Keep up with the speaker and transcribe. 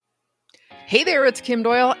Hey there, it's Kim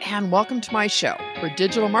Doyle, and welcome to my show, where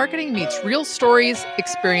digital marketing meets real stories,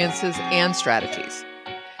 experiences, and strategies.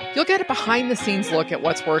 You'll get a behind-the-scenes look at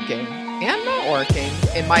what's working and not working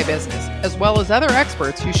in my business, as well as other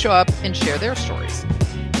experts who show up and share their stories.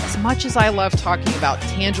 As much as I love talking about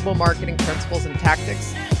tangible marketing principles and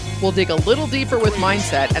tactics, we'll dig a little deeper with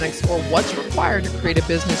mindset and explore what's required to create a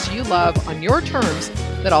business you love on your terms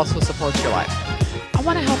that also supports your life. I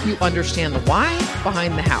want to help you understand the why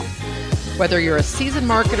behind the how. Whether you're a seasoned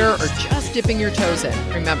marketer or just dipping your toes in,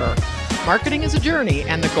 remember, marketing is a journey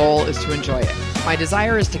and the goal is to enjoy it. My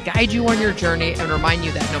desire is to guide you on your journey and remind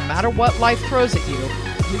you that no matter what life throws at you,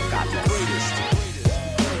 you've got this.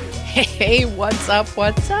 Hey, what's up?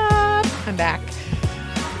 What's up? I'm back.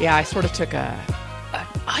 Yeah, I sort of took an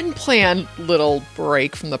unplanned little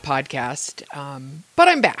break from the podcast, but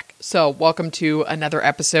I'm back. So welcome to another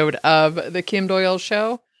episode of The Kim Doyle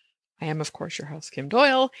Show. I am, of course, your host, Kim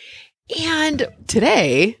Doyle. And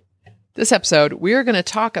today, this episode, we're going to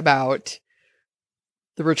talk about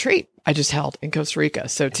the retreat I just held in Costa Rica.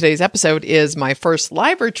 So today's episode is my first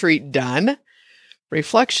live retreat done,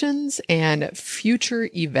 reflections and future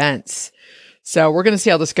events. So we're going to see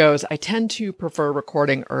how this goes. I tend to prefer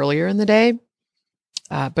recording earlier in the day,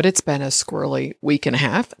 but it's been a squirrely week and a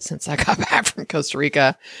half since I got back from Costa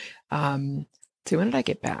Rica. So when did I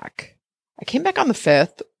get back? I came back on the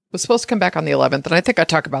 5th. Was supposed to come back on the 11th, and I think I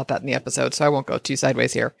talk about that in the episode, so I won't go too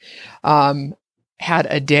sideways here. Had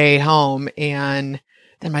a day home, and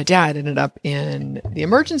then my dad ended up in the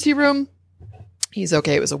emergency room. He's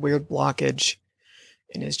okay. It was a weird blockage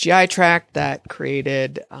in his GI tract that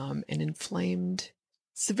created an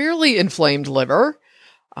severely inflamed liver.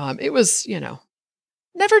 It was,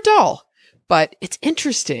 never dull, but it's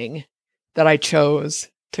interesting that I chose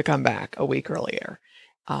to come back a week earlier.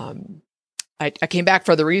 I came back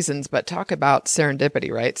for other reasons, but talk about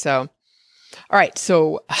serendipity, right? So, all right.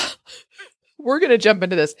 So we're going to jump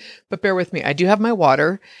into this, but bear with me. I do have my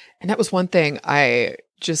water. And that was one thing I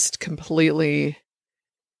just completely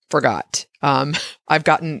forgot. I've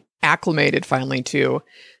gotten acclimated finally to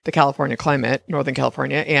the California climate, Northern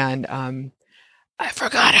California. And I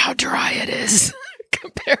forgot how dry it is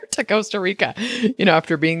compared to Costa Rica.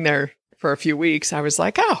 After being there for a few weeks, I was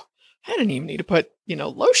like, oh, I didn't even need to put,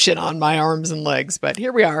 lotion on my arms and legs, but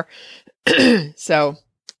here we are. So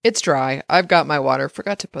it's dry. I've got my water.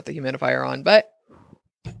 Forgot to put the humidifier on, but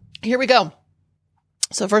here we go.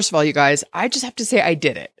 So first of all, you guys, I just have to say I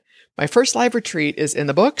did it. My first live retreat is in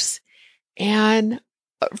the books. And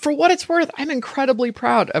for what it's worth, I'm incredibly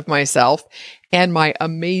proud of myself and my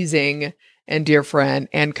amazing and dear friend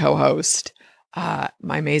and co-host, my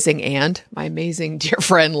amazing dear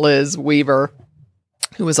friend, Liz Weaver,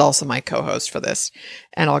 who was also my co-host for this.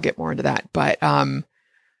 And I'll get more into that. But,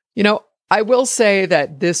 I will say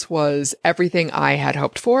that this was everything I had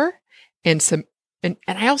hoped for. And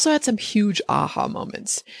I also had some huge aha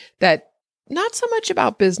moments that not so much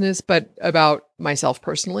about business, but about myself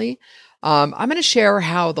personally. I'm going to share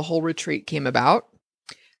how the whole retreat came about.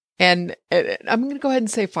 And I'm going to go ahead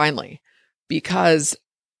and say finally, because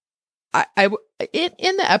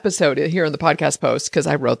in the episode here in the podcast post, because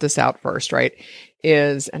I wrote this out first, right,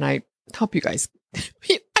 and I hope you guys,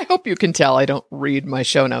 I hope you can tell I don't read my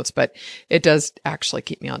show notes, but it does actually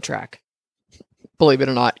keep me on track, believe it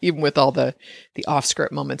or not, even with all the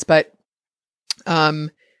off-script moments. But, I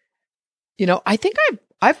think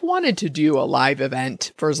I've wanted to do a live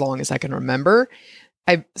event for as long as I can remember.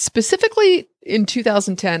 I specifically in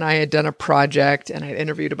 2010, I had done a project and I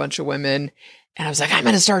interviewed a bunch of women. And I was like, I'm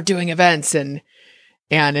going to start doing events. And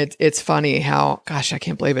it's funny how, gosh, I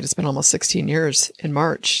can't believe it. It's been almost 16 years in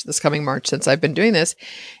this coming March, since I've been doing this.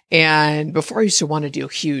 And before I used to want to do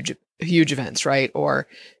huge events, right? Or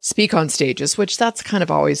speak on stages, which that's kind of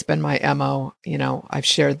always been my MO. I've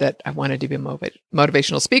shared that I wanted to be a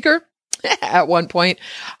motivational speaker. At one point,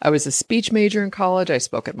 I was a speech major in college. I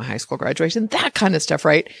spoke at my high school graduation, that kind of stuff,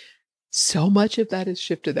 right? So much of that has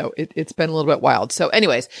shifted, though. It's been a little bit wild. So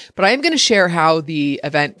anyways, but I am going to share how the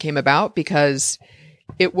event came about, because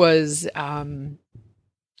it was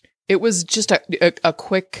just a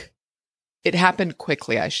quick, it happened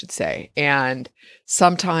quickly, I should say. And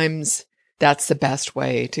sometimes that's the best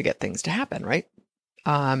way to get things to happen, right?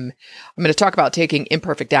 I'm going to talk about taking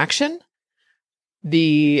imperfect action,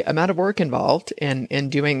 the amount of work involved in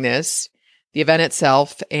doing this, the event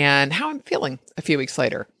itself, and how I'm feeling a few weeks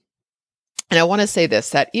later. And I want to say this,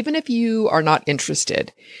 that even if you are not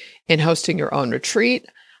interested in hosting your own retreat,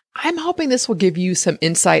 I'm hoping this will give you some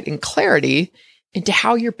insight and clarity into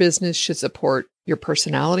how your business should support your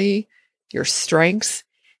personality, your strengths,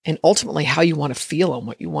 and ultimately how you want to feel and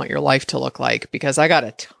what you want your life to look like, because I got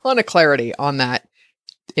a ton of clarity on that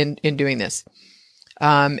in doing this.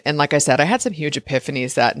 And like I said, I had some huge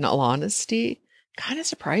epiphanies that, in all honesty, kind of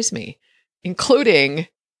surprised me, including,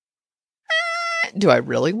 do I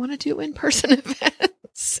really want to do in-person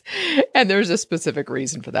events? And there's a specific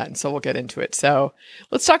reason for that. And so we'll get into it. So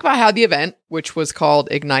let's talk about how the event, which was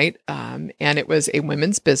called Ignite, and it was a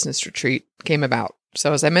women's business retreat, came about.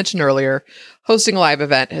 So as I mentioned earlier, hosting a live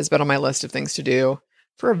event has been on my list of things to do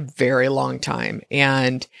for a very long time.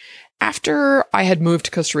 And after I had moved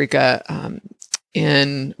to Costa Rica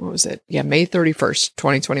in, May 31st,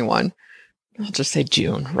 2021, I'll just say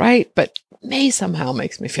June, right? But May somehow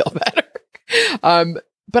makes me feel better.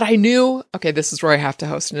 But I knew, okay, this is where I have to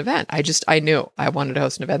host an event. I knew I wanted to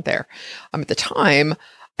host an event there. At the time,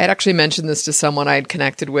 I had actually mentioned this to someone I had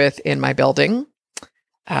connected with in my building.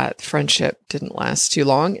 The friendship didn't last too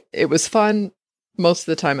long. It was fun. Most of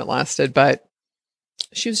the time it lasted, but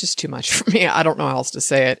she was just too much for me. I don't know how else to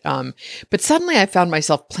say it. But suddenly I found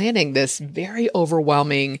myself planning this very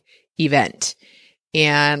overwhelming event.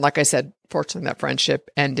 And like I said, fortunately that friendship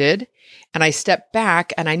ended, and I stepped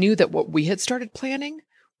back, and I knew that what we had started planning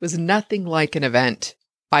was nothing like an event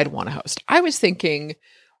I'd want to host. I was thinking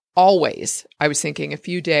a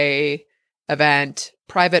few-day event,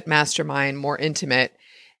 private mastermind, more intimate.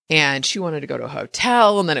 And she wanted to go to a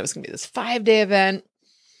hotel, and then it was going to be this 5-day event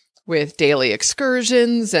with daily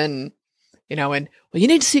excursions and well, you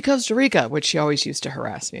need to see Costa Rica, which she always used to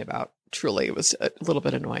harass me about. Truly, it was a little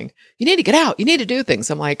bit annoying. You need to get out. You need to do things.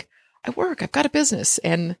 I'm like, I work. I've got a business,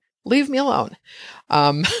 and leave me alone.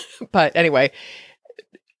 But anyway,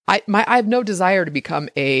 I have no desire to become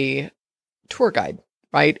a tour guide,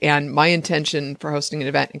 right? And my intention for hosting an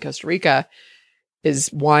event in Costa Rica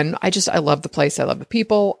is, one, I love the place. I love the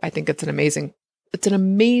people. I think it's an amazing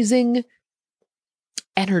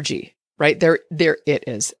energy, right? There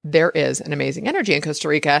is an amazing energy in Costa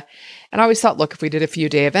Rica. And I always thought, look, if we did a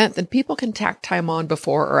few-day event, then people can tack time on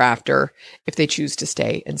before or after if they choose to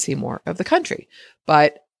stay and see more of the country.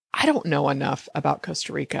 But I don't know enough about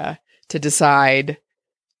Costa Rica to decide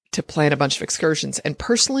to plan a bunch of excursions. And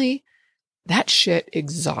personally, that shit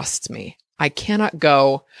exhausts me. I cannot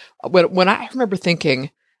go. When I remember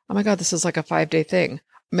thinking, oh my God, this is like a 5-day thing.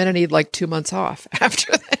 I'm going to need like 2 months off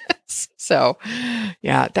after this. So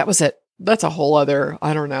yeah, that was it. That's a whole other,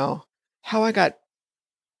 I don't know how I don't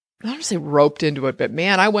want to say roped into it, but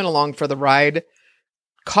man, I went along for the ride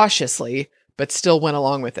cautiously, but still went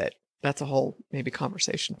along with it. That's a whole maybe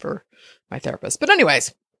conversation for my therapist. But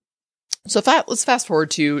anyways, so let's fast forward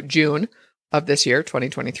to June of this year,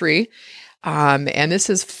 2023. And this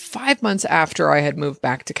is 5 months after I had moved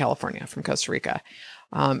back to California from Costa Rica.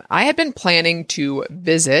 I had been planning to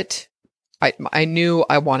visit. I knew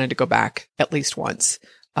I wanted to go back at least once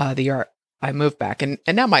the year I moved back. And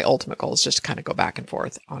now my ultimate goal is just to kind of go back and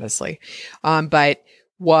forth, honestly. But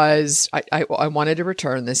I wanted to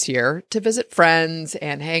return this year to visit friends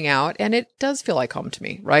and hang out. And it does feel like home to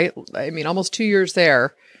me, right? I mean, almost 2 years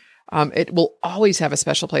there. It will always have a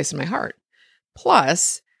special place in my heart.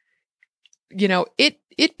 Plus,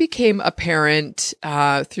 it became apparent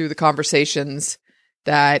through the conversations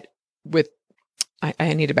that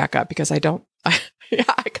I need to back up because I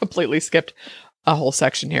completely skipped a whole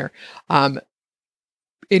section here.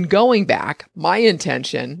 In going back, my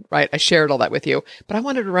intention, right, I shared all that with you, but I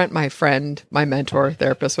wanted to rent my friend, my mentor,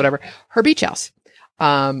 therapist, whatever, her beach house.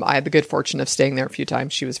 I had the good fortune of staying there a few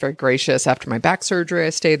times. She was very gracious. After my back surgery, I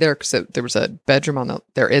stayed there because there is a bedroom on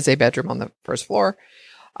the first floor.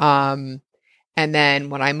 And then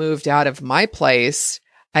when I moved out of my place,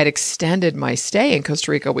 I'd extended my stay in Costa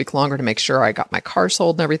Rica a week longer to make sure I got my car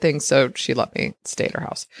sold and everything. So she let me stay at her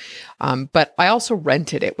house. But I also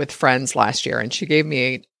rented it with friends last year, and she gave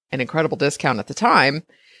me an incredible discount at the time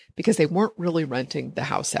because they weren't really renting the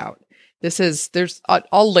house out.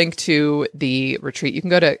 I'll link to the retreat. You can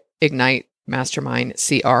go to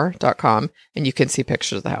ignitemastermindcr.com and you can see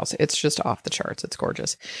pictures of the house. It's just off the charts. It's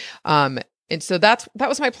gorgeous. And so that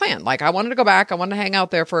was my plan. Like, I wanted to go back. I wanted to hang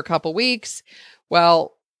out there for a couple weeks.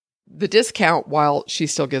 Well, the discount, while she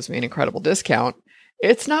still gives me an incredible discount,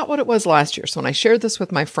 it's not what it was last year. So when I shared this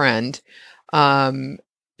with my friend,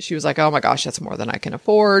 she was like, oh my gosh, that's more than I can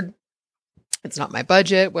afford. It's not my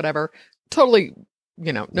budget, whatever. Totally,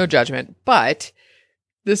 no judgment. But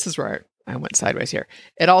this is where I went sideways here.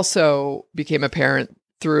 It also became apparent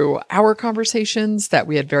through our conversations that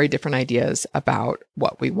we had very different ideas about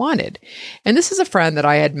what we wanted. And this is a friend that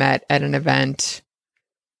I had met at an event,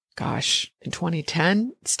 in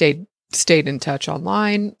 2010, stayed in touch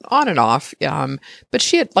online, on and off. But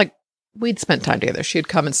she had we'd spent time together. She had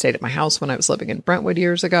come and stayed at my house when I was living in Brentwood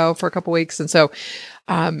years ago for a couple weeks. And so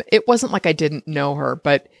it wasn't like I didn't know her,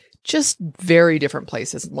 but just very different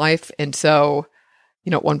places in life. And so,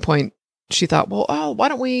 at one point she thought, well, why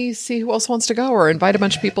don't we see who else wants to go or invite a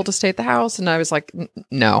bunch of people to stay at the house? And I was like,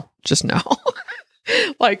 no, just no.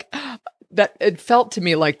 Like that, it felt to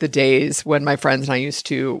me like the days when my friends and I used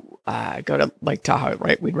to go to Lake Tahoe,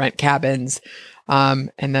 right? We'd rent cabins.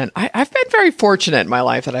 And then I've been very fortunate in my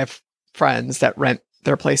life that I have friends that rent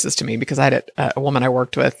their places to me, because I had a woman I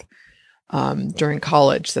worked with during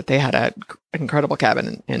college that they had an incredible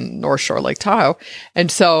cabin in North Shore, Lake Tahoe. And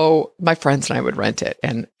so my friends and I would rent it.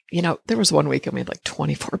 And, there was one weekend we had like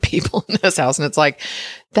 24 people in this house. And it's like,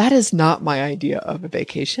 that is not my idea of a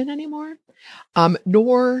vacation anymore.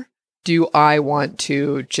 Nor do I want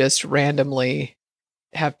to just randomly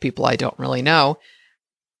have people I don't really know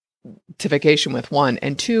to vacation with, one,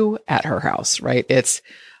 and two, at her house, right? It's,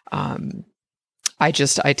 I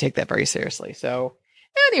take that very seriously. So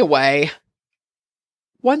anyway,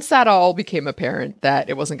 once that all became apparent that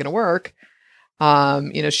it wasn't going to work,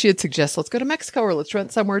 she had suggested, let's go to Mexico or let's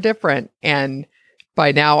rent somewhere different. And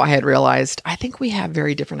by now I had realized, I think we have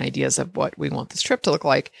very different ideas of what we want this trip to look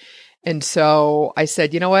like. And so I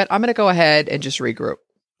said, you know what, I'm going to go ahead and just regroup.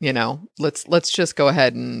 Let's just go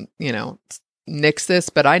ahead and, nix this,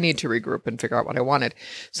 but I need to regroup and figure out what I wanted.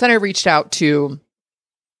 So then I reached out to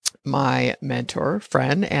my mentor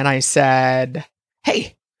friend and I said,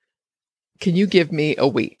 hey, can you give me a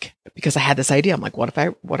week? Because I had this idea. I'm like, what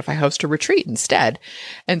if I host a retreat instead?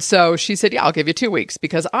 And so she said, yeah, I'll give you 2 weeks,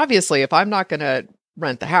 because obviously if I'm not going to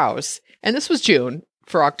rent the house, and this was June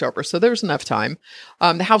for October, so there was enough time.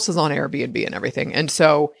 The house is on Airbnb and everything. And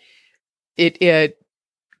so it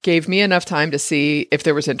gave me enough time to see if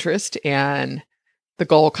there was interest. And the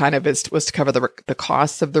goal kind of was to cover the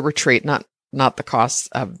costs of the retreat, not the costs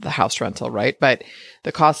of the house rental, right? But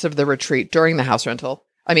the cost of the retreat during the house rental.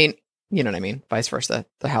 I mean, you know what I mean? Vice versa,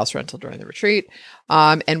 the house rental during the retreat,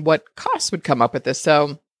 and what costs would come up with this.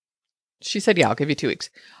 So she said, yeah, I'll give you 2 weeks.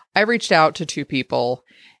 I reached out to 2 people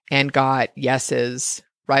and got yeses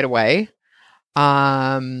right away.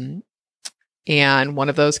 And one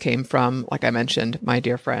of those came from, like I mentioned, my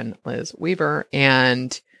dear friend, Liz Weaver,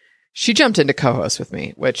 and she jumped into co-host with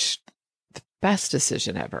me, which the best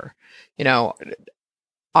decision ever.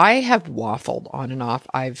 I have waffled on and off.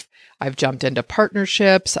 I've jumped into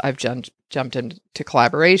partnerships. I've jumped into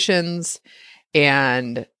collaborations,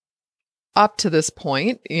 and up to this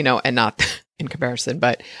point, and not in comparison,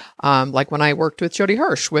 but like when I worked with Jody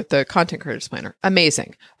Hirsch with the Content Creators Planner,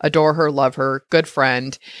 amazing, adore her, love her, good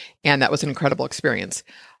friend, and that was an incredible experience.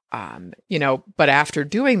 But after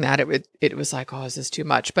doing that, it was like, oh, is this too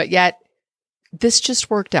much? But yet, this just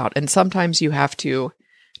worked out, and sometimes you have to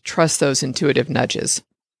trust those intuitive nudges.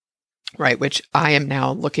 Right, which I am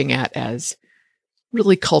now looking at as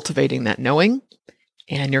really cultivating that knowing.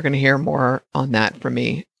 And you're going to hear more on that from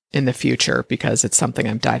me in the future, because it's something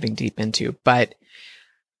I'm diving deep into. But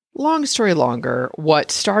long story longer,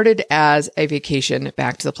 what started as a vacation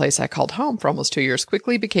back to the place I called home for almost 2 years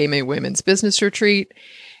quickly became a women's business retreat.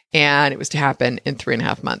 And it was to happen in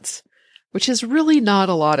 3.5 months, which is really not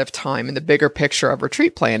a lot of time in the bigger picture of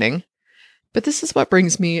retreat planning. But this is what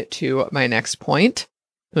brings me to my next point.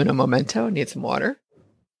 Uno momento, need some water.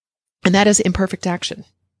 And that is imperfect action.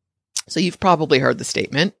 So you've probably heard the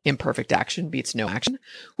statement, imperfect action beats no action,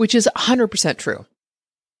 which is 100% true.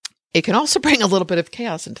 It can also bring a little bit of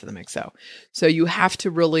chaos into the mix, though. So you have to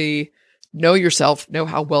really know yourself, know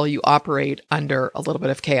how well you operate under a little bit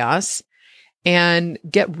of chaos, and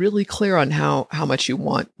get really clear on how much you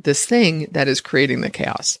want this thing that is creating the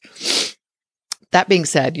chaos. That being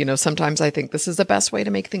said, sometimes I think this is the best way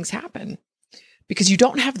to make things happen, because you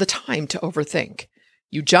don't have the time to overthink.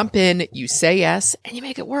 You jump in, you say yes, and you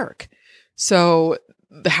make it work. So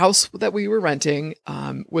the house that we were renting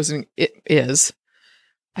is,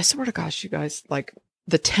 I swear to gosh, you guys, like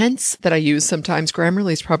the tense that I use sometimes,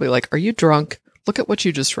 Grammarly is probably like, are you drunk? Look at what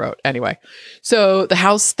you just wrote. Anyway, so the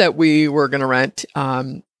house that we were going to rent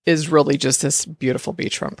is really just this beautiful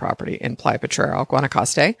beachfront property in Playa Potrero,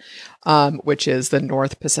 Guanacaste, which is the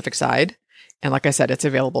North Pacific side. And like I said, it's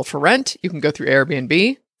available for rent. You can go through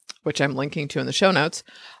Airbnb, which I'm linking to in the show notes.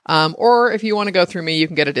 Or if you want to go through me, you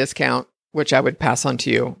can get a discount, which I would pass on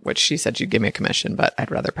to you, which she said she'd give me a commission, but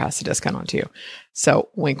I'd rather pass the discount on to you. So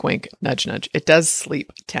wink, wink, nudge, nudge. It does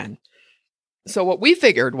sleep 10. So what we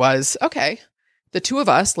figured was, okay, the 2 of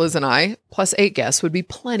us, Liz and I, plus 8 guests would be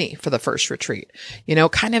plenty for the first retreat.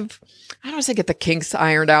 Kind of, I don't want to say get the kinks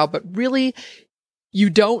ironed out, but really you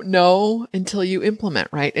don't know until you implement,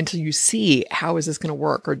 right? Until you see how is this going to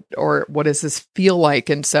work or what does this feel like?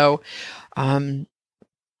 And so,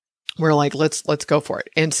 we're like, let's go for it.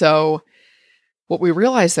 And so what we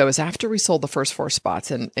realized though is after we sold the first 4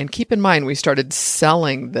 spots, and keep in mind, we started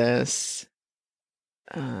selling this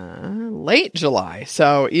late July.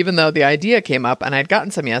 So even though the idea came up and I'd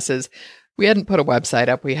gotten some yeses, we hadn't put a website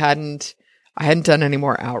up. I hadn't done any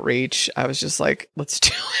more outreach. I was just like, let's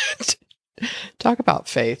do it. Talk about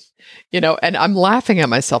faith, and I'm laughing at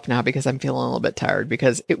myself now because I'm feeling a little bit tired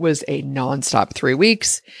because it was a nonstop 3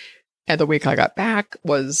 weeks. And the week I got back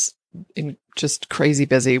was just crazy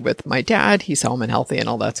busy with my dad. He's home and healthy and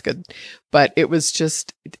all that's good. But it was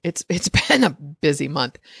just, it's been a busy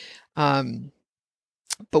month.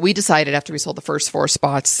 But we decided after we sold the first 4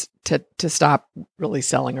 spots to stop really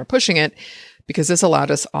selling or pushing it because this allowed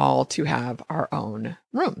us all to have our own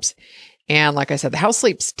rooms. And like I said, the house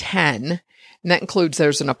sleeps 10, and that includes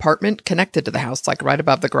there's an apartment connected to the house, like right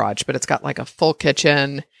above the garage, but it's got like a full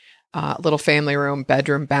kitchen, little family room,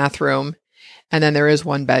 bedroom, bathroom. And then there is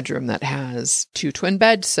one bedroom that has 2 twin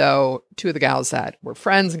beds. So 2 of the gals that were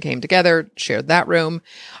friends and came together shared that room.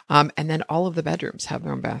 And then all of the bedrooms have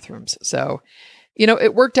their own bathrooms. So,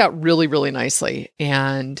 it worked out really, really nicely.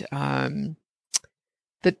 And I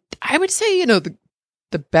would say,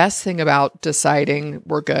 the best thing about deciding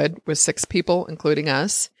we're good with 6 people, including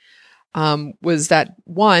us, was that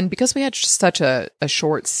one, because we had such a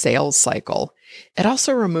short sales cycle, it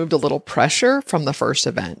also removed a little pressure from the first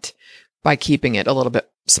event by keeping it a little bit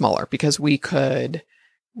smaller because we could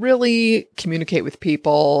really communicate with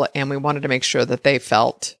people and we wanted to make sure that they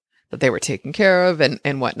felt that they were taken care of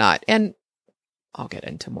and whatnot. And I'll get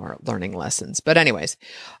into more learning lessons. But anyways,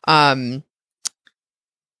 the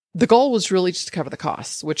goal was really just to cover the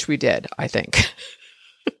costs, which we did, I think.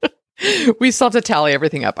 We still have to tally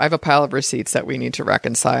everything up. I have a pile of receipts that we need to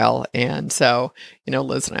reconcile. And so,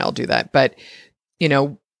 Liz and I'll do that. But,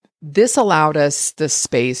 this allowed us the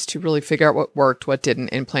space to really figure out what worked, what didn't,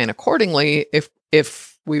 and plan accordingly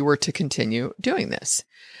if we were to continue doing this.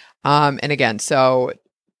 And again, so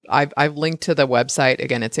I've linked to the website.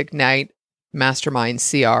 Again, it's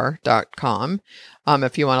ignitemastermindcr.com.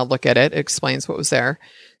 If you want to look at it, it explains what was there.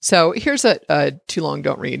 So here's a too long,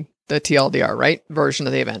 don't read, the TLDR, right? Version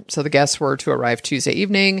of the event. So the guests were to arrive Tuesday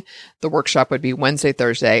evening. The workshop would be Wednesday,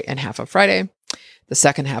 Thursday, and half of Friday. The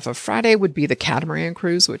second half of Friday would be the catamaran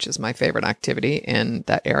cruise, which is my favorite activity in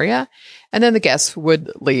that area. And then the guests would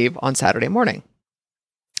leave on Saturday morning.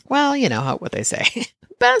 Well, you know what they say,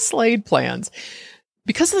 best laid plans.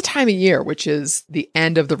 Because of the time of year, which is the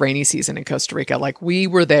end of the rainy season in Costa Rica, like we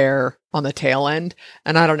were there on the tail end.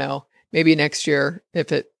 And I don't know, maybe next year,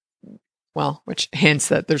 which hints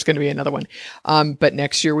that there's going to be another one. But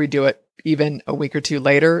next year we do it even a week or 2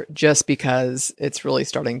 later, just because it's really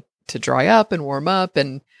starting to dry up and warm up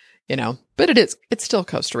and, but it's still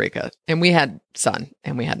Costa Rica and we had sun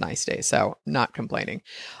and we had nice days. So not complaining.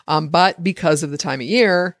 But because of the time of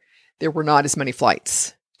year, there were not as many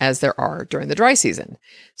flights as there are during the dry season.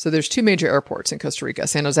 So there's 2 major airports in Costa Rica,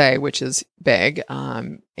 San Jose, which is big,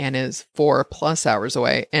 and is 4+ hours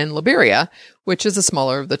away, and Liberia, which is the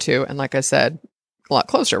smaller of the 2. And like I said, a lot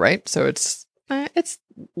closer, right? So it's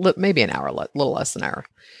maybe an hour, a little less than an hour.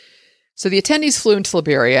 So the attendees flew into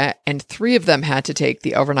Liberia, and 3 of them had to take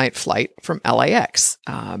the overnight flight from LAX.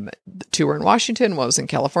 2 were in Washington, 1 was in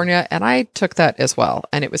California, and I took that as well.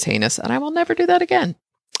 And it was heinous, and I will never do that again.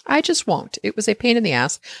 I just won't. It was a pain in the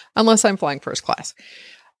ass unless I'm flying first class.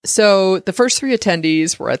 So the first 3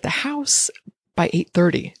 attendees were at the house by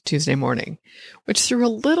 8:30 Tuesday morning, which threw a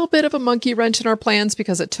little bit of a monkey wrench in our plans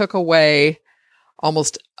because it took away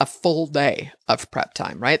almost a full day of prep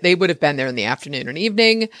time, right? They would have been there in the afternoon and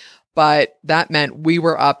evening, but that meant we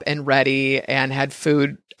were up and ready and had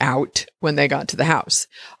food out when they got to the house.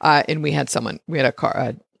 And we had a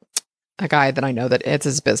guy that I know that it's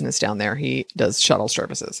his business down there. He does shuttle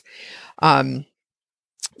services.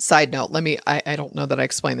 Side note, I don't know that I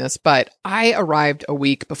explained this, but I arrived a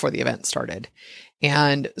week before the event started.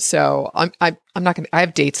 And so I'm not going to, I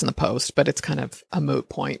have dates in the post, but it's kind of a moot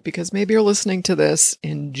point because maybe you're listening to this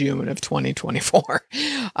in June of 2024.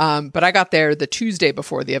 But I got there the Tuesday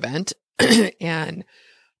before the event and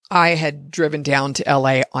I had driven down to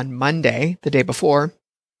LA on Monday, the day before,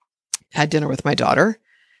 had dinner with my daughter.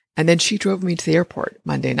 And then she drove me to the airport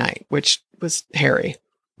Monday night, which was hairy.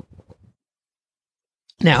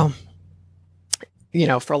 Now,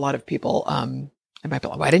 for a lot of people, I might be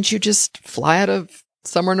like, why didn't you just fly out of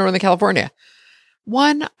somewhere in Northern California?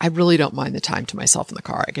 One, I really don't mind the time to myself in the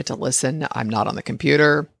car. I get to listen. I'm not on the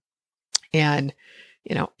computer. And,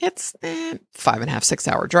 it's 5.5, 6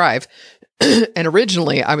 hour drive. And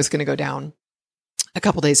originally I was going to go down a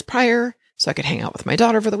couple days prior so I could hang out with my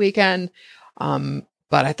daughter for the weekend. But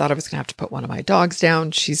I thought I was going to have to put one of my dogs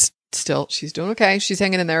down. She's doing okay. She's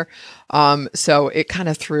hanging in there. So it kind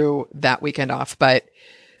of threw that weekend off, but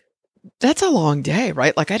that's a long day,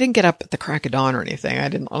 right? Like I didn't get up at the crack of dawn or anything. I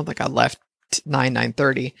don't think I left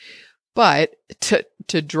 9:30, but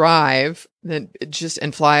to drive then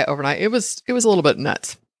and fly overnight, it was a little bit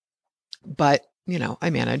nuts, but I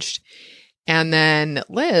managed. And then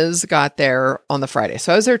Liz got there on the Friday.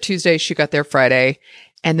 So I was there Tuesday. She got there Friday.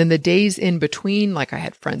 And then the days in between, like I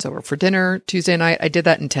had friends over for dinner Tuesday night. I did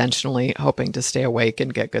that intentionally, hoping to stay awake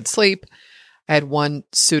and get good sleep. I had one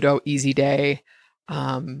pseudo easy day.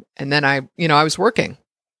 And then I was working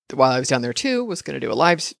while I was down there too, was going to do a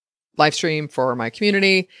live stream for my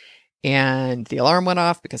community, and the alarm went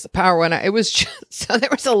off because the power went out. It was just, so there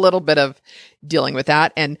was a little bit of dealing with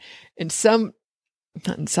that. And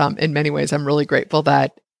in many ways, I'm really grateful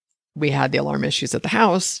that we had the alarm issues at the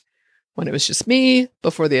house when it was just me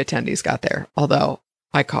before the attendees got there. Although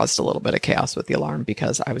I caused a little bit of chaos with the alarm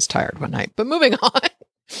because I was tired one night, but moving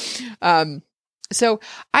on. So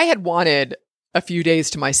I had wanted a few days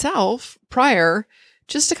to myself prior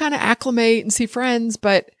just to kind of acclimate and see friends.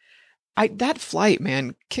 But that flight,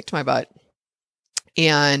 man, kicked my butt.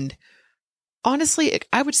 And honestly,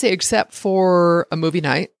 I would say except for a movie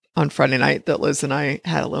night on Friday night that Liz and I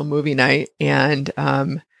had a little movie night. And,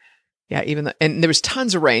 and there was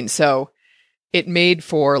tons of rain. So it made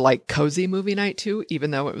for like cozy movie night too,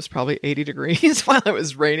 even though it was probably 80 degrees while it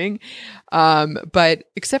was raining. But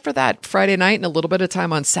except for that Friday night and a little bit of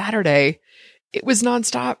time on Saturday, it was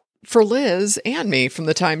nonstop for Liz and me from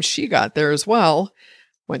the time she got there as well.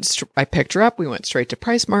 I picked her up. We went straight to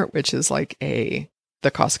PriceSmart, which is like the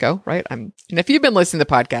Costco, right? And if you've been listening to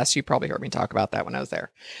the podcast, you probably heard me talk about that when I was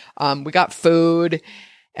there. We got food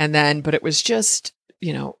but it was just,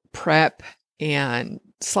 prep and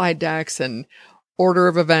slide decks and order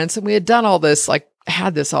of events. And we had done all this, like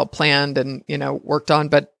had this all planned and, worked on,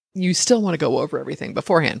 but you still want to go over everything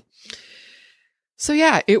beforehand. So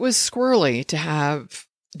yeah, it was squirrely to have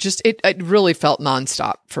it really felt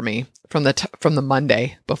nonstop for me from the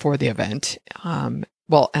Monday before the event. And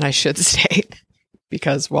I should state,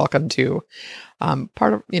 because welcome to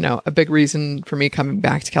part of, a big reason for me coming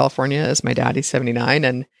back to California is my daddy's 79.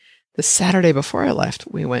 And the Saturday before I left,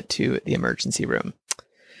 we went to the emergency room.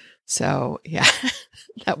 So yeah,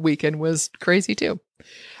 that weekend was crazy too.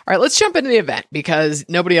 All right, let's jump into the event because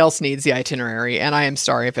nobody else needs the itinerary. And I am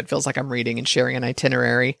sorry if it feels like I'm reading and sharing an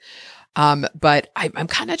itinerary. But I'm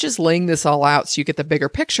kind of just laying this all out so you get the bigger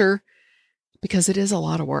picture because it is a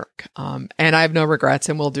lot of work. And I have no regrets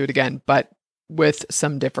and we'll do it again, but with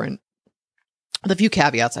a few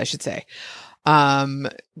caveats, I should say.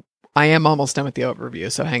 I am almost done with the overview,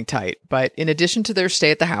 so hang tight. But in addition to their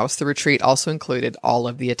stay at the house, the retreat also included all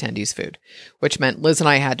of the attendees' food, which meant Liz and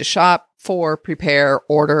I had to shop for, prepare,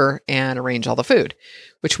 order, and arrange all the food,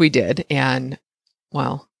 which we did. And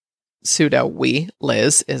Liz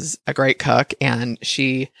is a great cook and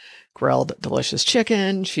she grilled delicious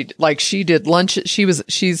chicken. She did lunch.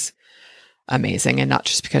 She's amazing. And not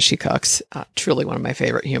just because she cooks, truly one of my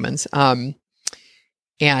favorite humans.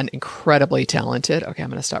 And incredibly talented. Okay.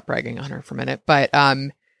 I'm going to stop bragging on her for a minute, but,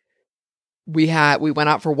 we went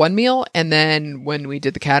out for one meal. And then when we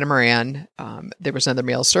did the catamaran, there was another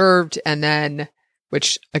meal served. And then,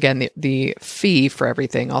 which again, the fee for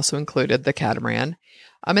everything also included the catamaran.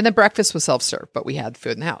 And then breakfast was self-serve, but we had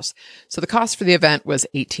food in the house. So the cost for the event was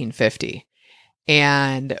 $18.50.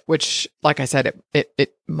 And which, like I said,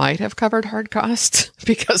 it might have covered hard costs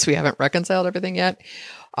because we haven't reconciled everything yet.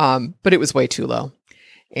 But it was way too low.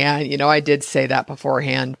 And, I did say that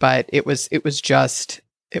beforehand, but it was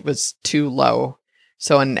too low.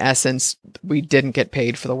 So in essence, we didn't get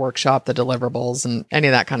paid for the workshop, the deliverables and any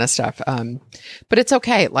of that kind of stuff. But it's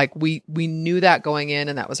okay. Like we knew that going in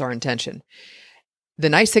and that was our intention. The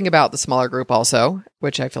nice thing about the smaller group also,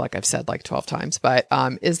 which I feel like I've said like 12 times, but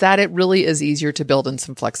is that it really is easier to build in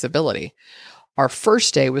some flexibility. Our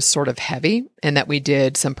first day was sort of heavy in that we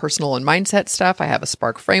did some personal and mindset stuff. I have a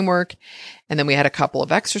Spark framework. And then we had a couple of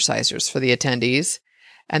exercisers for the attendees.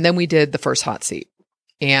 And then we did the first hot seat.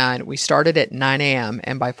 And we started at 9 a.m.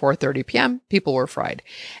 And by 4:30 p.m., people were fried.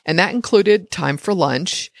 And that included time for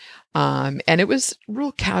lunch. And it was a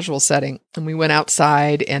real casual setting. And we went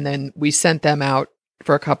outside and then we sent them out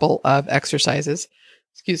for a couple of exercises.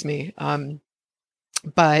 Excuse me.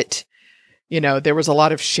 But there was a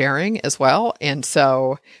lot of sharing as well. And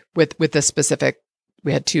so with the specific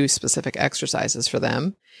we had 2 specific exercises for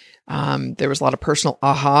them. There was a lot of personal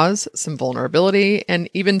ahas, some vulnerability, and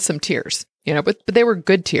even some tears, but they were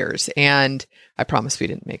good tears. And I promise we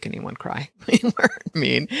didn't make anyone cry. We weren't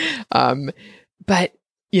mean. But,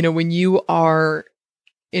 when you are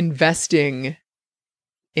investing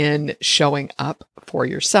in showing up for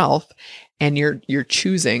yourself and you're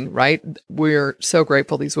choosing, right? We're so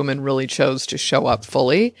grateful these women really chose to show up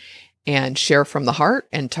fully and share from the heart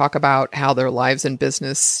and talk about how their lives and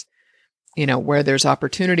business, where there's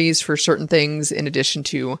opportunities for certain things in addition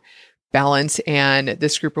to balance. And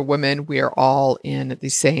this group of women, we are all in the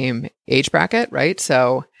same age bracket, right?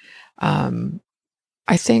 So,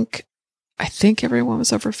 I think everyone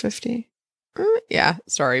was over 50. Yeah,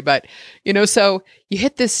 sorry. But, so you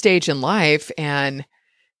hit this stage in life, and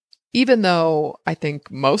even though I think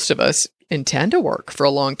most of us intend to work for a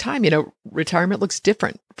long time, retirement looks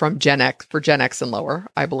different for Gen X and lower,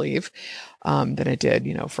 I believe, than it did,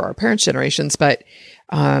 for our parents' generations. But,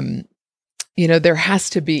 there has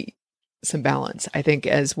to be some balance. I think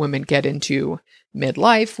as women get into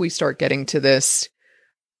midlife, we start getting to this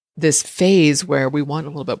phase where we want a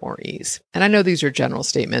little bit more ease. And I know these are general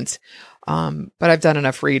statements, but I've done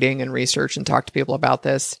enough reading and research and talked to people about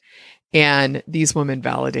this. And these women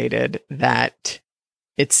validated that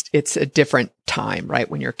it's a different time, right?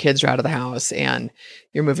 When your kids are out of the house and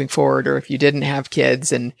you're moving forward, or if you didn't have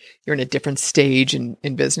kids and you're in a different stage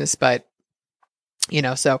in business. But,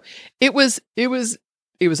 so it was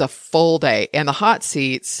a full day, and the hot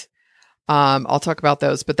seats, I'll talk about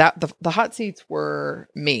those, but the hot seats were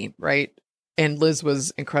me, right? And Liz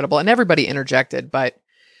was incredible, and everybody interjected. But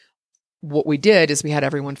what we did is we had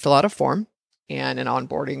everyone fill out a form and an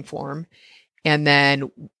onboarding form. And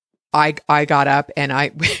then I got up and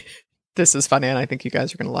this is funny, and I think you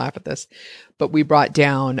guys are going to laugh at this, but we brought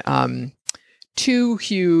down 2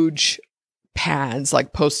 huge pads,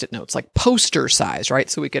 like Post-it notes, like poster size, right?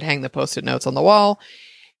 So we could hang the Post-it notes on the wall.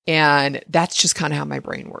 And that's just kind of how my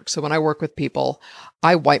brain works. So when I work with people,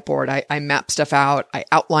 I whiteboard, I map stuff out, I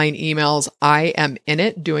outline emails. I am in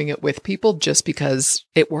it doing it with people just because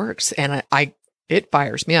it works, and it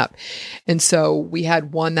fires me up. And so we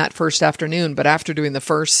had one that first afternoon, but after doing the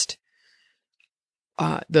first,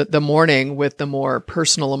 the morning with the more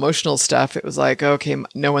personal, emotional stuff, it was like, okay,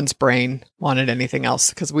 no one's brain wanted anything else,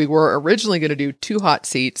 because we were originally going to do 2 hot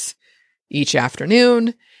seats each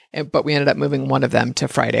afternoon. But we ended up moving one of them to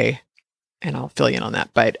Friday, and I'll fill you in on that.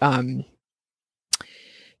 But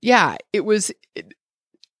yeah, it was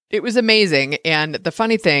amazing. And the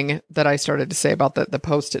funny thing that I started to say about the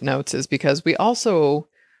Post-it notes is because we also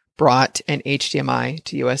brought an HDMI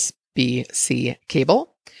to USB-C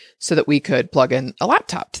cable so that we could plug in a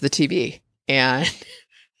laptop to the TV. And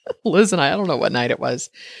Liz and I don't know what night it was,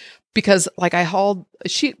 because like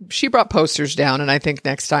she brought posters down, and I think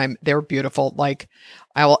next time they're beautiful. Like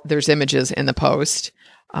there's images in the post,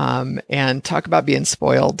 and talk about being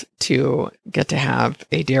spoiled to get to have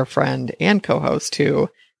a dear friend and co-host who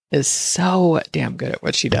is so damn good at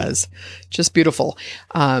what she does. Just beautiful.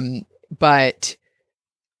 But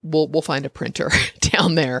we'll find a printer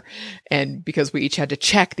down there. And because we each had to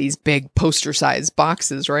check these big poster size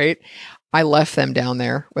boxes, right? I left them down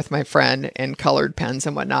there with my friend and colored pens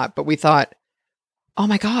and whatnot. But we thought, oh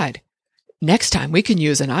my God, next time we can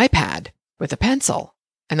use an iPad with a pencil.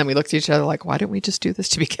 And then we looked at each other like, why didn't we just do this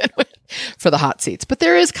to begin with for the hot seats? But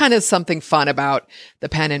there is kind of something fun about the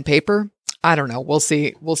pen and paper. I don't know. We'll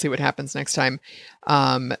see what happens next time.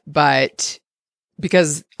 But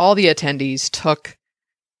because all the attendees took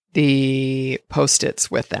the Post-its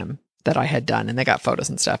with them that I had done, and they got photos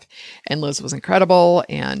and stuff. And Liz was incredible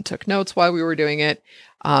and took notes while we were doing it.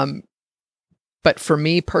 But for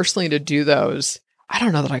me personally to do those, I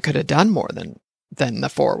don't know that I could have done more than the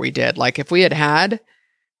 4 we did. Like if we had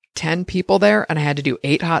 10 people there and I had to do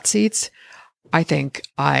 8 hot seats, I think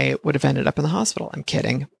I would have ended up in the hospital. I'm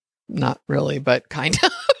kidding. Not really, but kind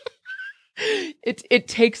of. It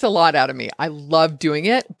takes a lot out of me. I love doing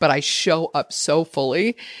it, but I show up so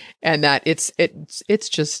fully, and that it's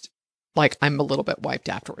just like I'm a little bit wiped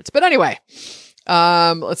afterwards. But anyway,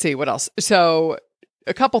 let's see what else. So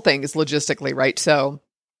a couple things logistically, right? So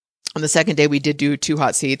on the second day, we did do 2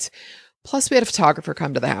 hot seats. Plus, we had a photographer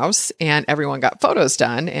come to the house, and everyone got photos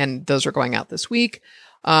done, and those are going out this week.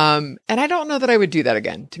 And I don't know that I would do that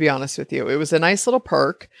again, to be honest with you. It was a nice little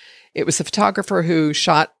perk. It was the photographer who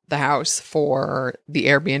shot the house for the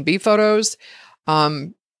Airbnb photos.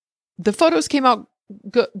 The photos came out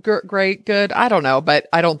great, good. I don't know, but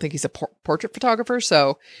I don't think he's a portrait photographer.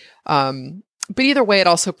 So, but either way, it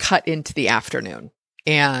also cut into the afternoon.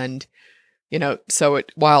 And, so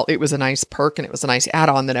while it was a nice perk and it was a nice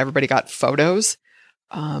add-on that everybody got photos,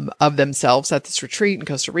 of themselves at this retreat in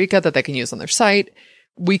Costa Rica that they can use on their site.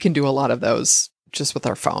 We can do a lot of those just with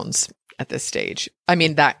our phones at this stage. I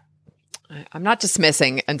mean, I'm not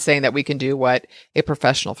dismissing and saying that we can do what a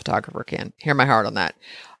professional photographer can. Hear my heart on that.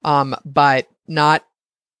 But not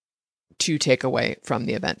to take away from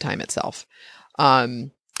the event time itself.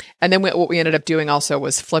 And then what we ended up doing also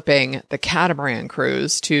was flipping the catamaran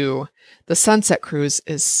cruise to the sunset cruise.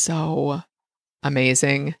 Is so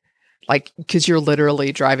amazing. Like, because you're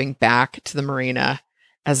literally driving back to the marina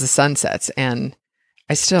as the sun sets. And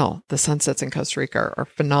the sunsets in Costa Rica are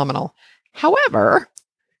phenomenal. However,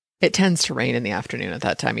 it tends to rain in the afternoon at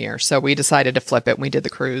that time of year. So we decided to flip it. And we did the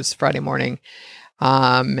cruise Friday morning.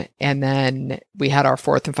 And then we had our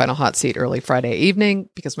fourth and final hot seat early Friday evening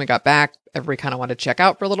because when we got back, everybody kind of wanted to check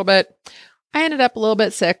out for a little bit. I ended up a little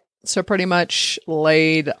bit sick. So pretty much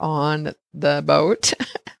laid on the boat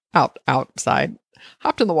outside,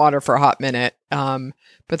 hopped in the water for a hot minute. But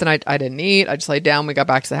then I didn't eat. I just laid down. We got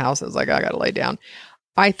back to the house. I was like, I got to lay down.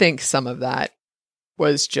 I think some of that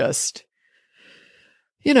was just,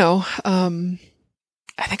 I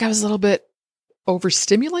think I was a little bit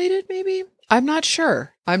overstimulated, maybe. I'm not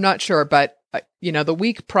sure. But, the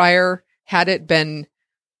week prior, had it been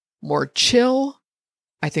more chill,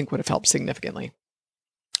 I think would have helped significantly.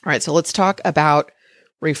 All right. So let's talk about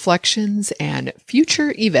reflections and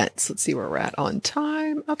future events. Let's see where we're at on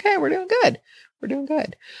time. Okay. We're doing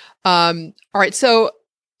good. All right. So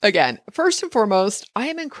again, first and foremost, I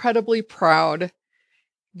am incredibly proud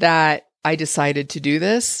that I decided to do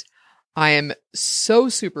this. I am so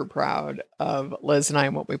super proud of Liz and I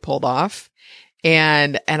and what we pulled off.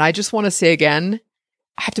 And I just want to say again,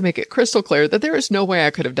 I have to make it crystal clear that there is no way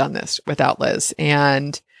I could have done this without Liz.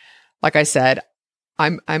 And like I said,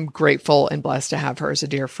 I'm grateful and blessed to have her as a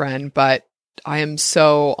dear friend, but I am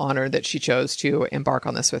so honored that she chose to embark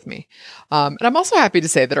on this with me. And I'm also happy to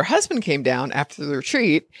say that her husband came down after the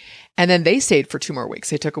retreat and then they stayed for 2 more weeks.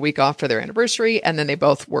 They took a week off for their anniversary and then they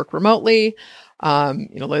both work remotely.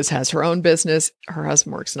 Liz has her own business. Her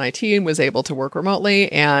husband works in IT and was able to work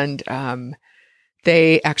remotely. And,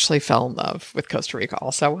 they actually fell in love with Costa Rica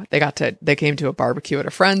also. They came to a barbecue at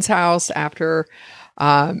a friend's house after,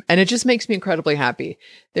 and it just makes me incredibly happy.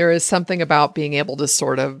 There is something about being able to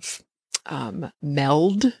sort of,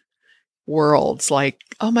 meld worlds, like,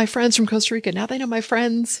 oh, my friends from Costa Rica, now they know my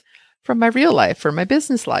friends from my real life or my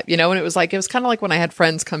business life, and it was kind of like when I had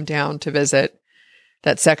friends come down to visit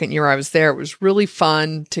that second year I was there. It was really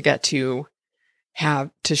fun to get to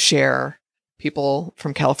have to share people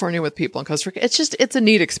from California with people in Costa Rica. It's a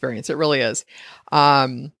neat experience. It really is.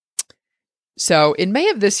 So in May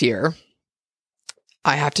of this year,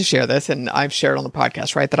 I have to share this, and I've shared on the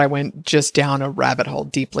podcast, right, that I went just down a rabbit hole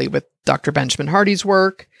deeply with Dr. Benjamin Hardy's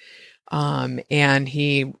work. And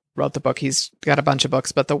he wrote the book. He's got a bunch of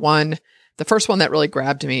books, but the first one that really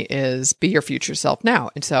grabbed me is Be Your Future Self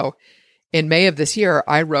Now. And so in May of this year,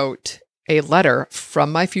 I wrote a letter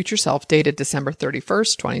from my future self dated December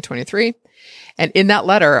 31st, 2023. And in that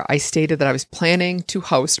letter, I stated that I was planning to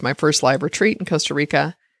host my first live retreat in Costa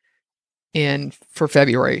Rica for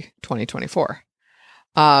February 2024.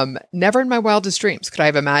 Never in my wildest dreams could I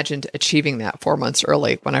have imagined achieving that 4 months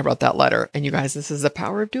early when I wrote that letter. And you guys, this is the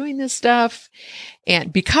power of doing this stuff.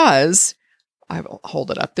 And because I will hold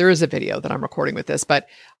it up, there is a video that I'm recording with this, but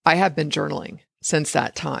I have been journaling since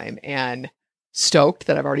that time and stoked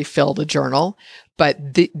that I've already filled a journal.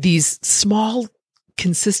 But these small,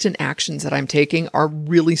 consistent actions that I'm taking are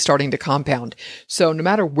really starting to compound. So no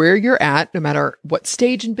matter where you're at, no matter what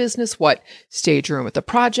stage in business, what stage you're in with the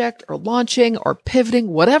project or launching or pivoting,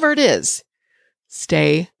 whatever it is,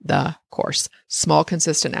 stay the course. Small,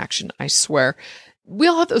 consistent action. I swear. We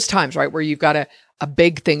all have those times, right, where you've got a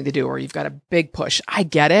big thing to do or you've got a big push. I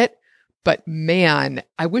get it. But man,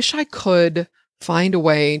 I wish I could find a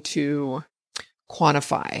way to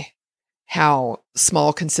quantify how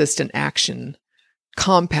small, consistent action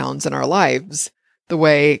compounds in our lives the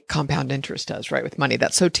way compound interest does, right? With money.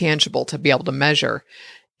 That's so tangible to be able to measure.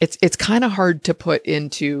 It's kind of hard to put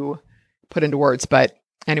into words. But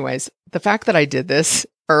anyways, the fact that I did this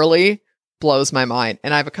early blows my mind.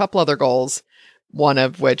 And I have a couple other goals, one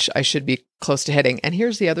of which I should be close to hitting. And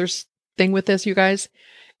here's the other thing with this, you guys.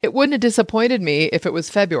 It wouldn't have disappointed me if it was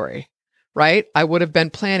February, right? I would have been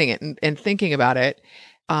planning it and thinking about it.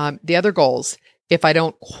 The other goals, if I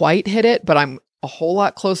don't quite hit it, but I'm a whole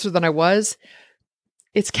lot closer than I was,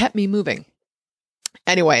 it's kept me moving.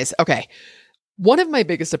 Anyways, okay. One of my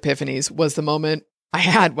biggest epiphanies was the moment I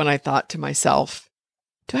had when I thought to myself,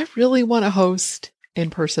 do I really want to host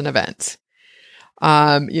in-person events?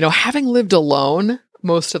 Having lived alone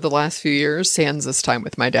most of the last few years, sans this time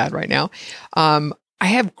with my dad right now, I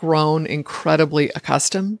have grown incredibly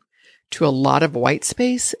accustomed to a lot of white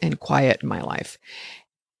space and quiet in my life.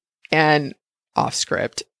 And off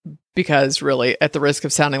script, because really, at the risk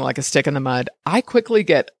of sounding like a stick in the mud, I quickly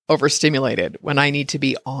get overstimulated when I need to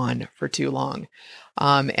be on for too long.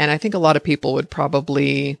 And I think a lot of people would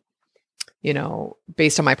probably,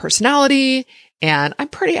 based on my personality, and I'm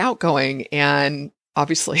pretty outgoing, and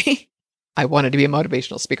obviously I wanted to be a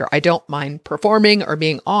motivational speaker. I don't mind performing or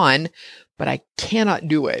being on, but I cannot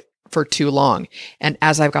do it for too long. And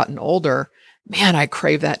as I've gotten older, man, I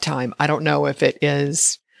crave that time. I don't know if it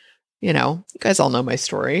is, you guys all know my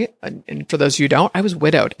story. And for those of you who don't, I was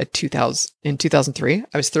widowed in 2003.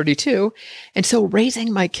 I was 32. And so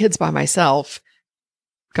raising my kids by myself,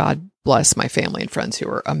 God bless my family and friends who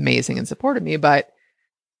were amazing and supported me, but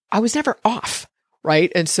I was never off,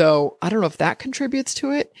 right? And so I don't know if that contributes to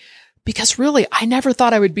it, because really, I never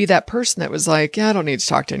thought I would be that person that was like, yeah, I don't need to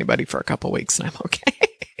talk to anybody for a couple of weeks and I'm okay.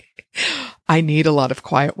 I need a lot of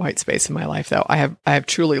quiet white space in my life, though. I have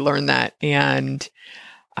truly learned that. And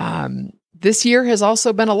this year has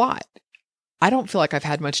also been a lot. I don't feel like I've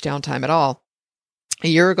had much downtime at all. A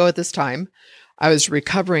year ago at this time, I was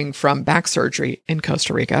recovering from back surgery in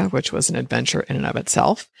Costa Rica, which was an adventure in and of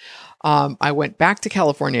itself. I went back to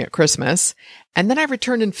California at Christmas, and then I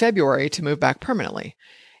returned in February to move back permanently.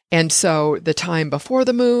 And so the time before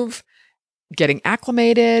the move, getting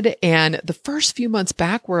acclimated, and the first few months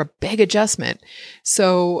back were a big adjustment.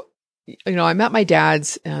 So, I met my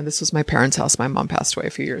dad's, this was my parents' house. My mom passed away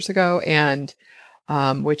a few years ago, and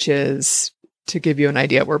which is, to give you an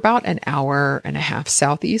idea, we're about an hour and a half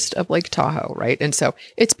southeast of Lake Tahoe, right? And so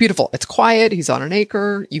it's beautiful. It's quiet. He's on an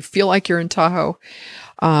acre. You feel like you're in Tahoe.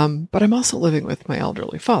 But I'm also living with my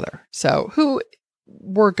elderly father. So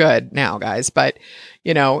we're good now, guys. But,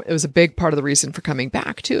 it was a big part of the reason for coming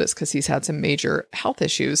back too, is because he's had some major health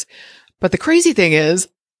issues. But the crazy thing is,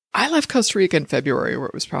 I left Costa Rica in February where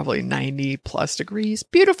it was probably 90 plus degrees,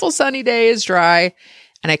 beautiful sunny days, dry.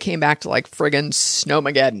 And I came back to like friggin'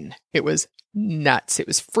 snowmageddon. It was nuts. It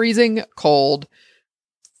was freezing cold,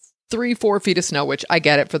 3-4 feet of snow, which I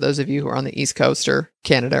get it for those of you who are on the East Coast or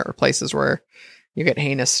Canada or places where you get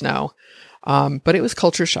heinous snow. But it was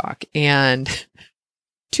culture shock. And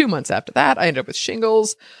 2 months after that, I ended up with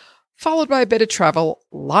shingles, followed by a bit of travel,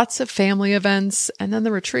 lots of family events, and then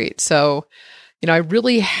the retreat. So, I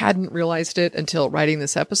really hadn't realized it until writing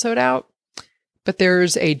this episode out, but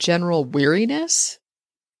there's a general weariness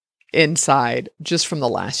inside just from the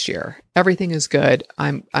last year. Everything is good.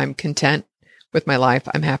 I'm content with my life.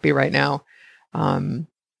 I'm happy right now. I'm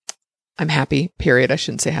happy, period. I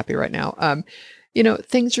shouldn't say happy right now.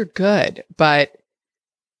 Things are good, but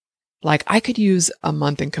like I could use a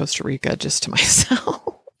month in Costa Rica just to myself.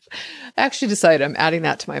 I actually decided I'm adding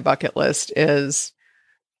that to my bucket list, is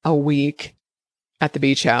a week at the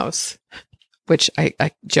beach house, which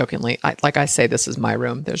I jokingly, like I say, this is my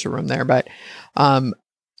room. There's a room there, but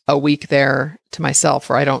a week there to myself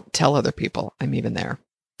where I don't tell other people I'm even there.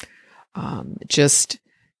 That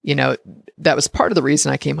was part of the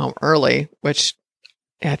reason I came home early, which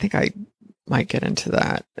I think I might get into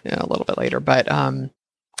that a little bit later. But I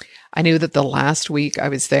knew that the last week I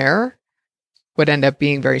was there would end up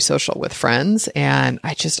being very social with friends, and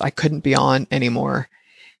I couldn't be on anymore.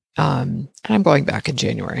 And I'm going back in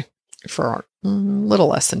January for a little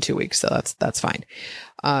less than 2 weeks. So that's fine.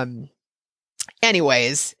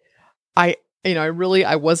 Anyways, I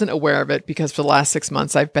wasn't aware of it because for the last 6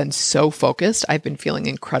 months, I've been so focused. I've been feeling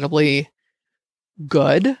incredibly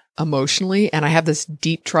good emotionally. And I have this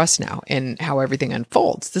deep trust now in how everything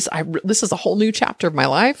unfolds. This is a whole new chapter of my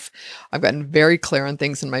life. I've gotten very clear on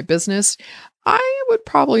things in my business. I would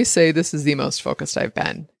probably say this is the most focused I've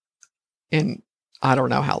been in, I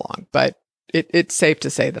don't know how long, but it's safe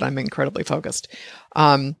to say that I'm incredibly focused.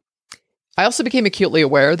 I also became acutely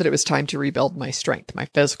aware that it was time to rebuild my strength, my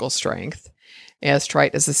physical strength. As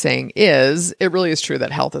trite as the saying is, it really is true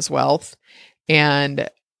that health is wealth. And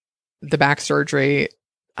the back surgery,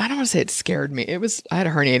 I don't want to say it scared me. I had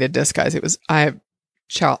a herniated disc, guys. I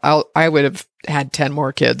would have had 10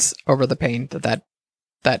 more kids over the pain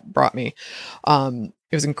that brought me. It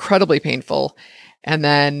was incredibly painful. And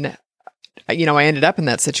then, I ended up in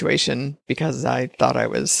that situation because I thought I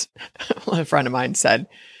was, a friend of mine said,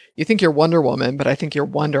 you think you're Wonder Woman, but I think your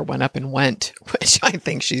wonder went up and went, which I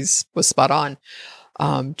think was spot on.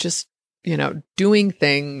 Doing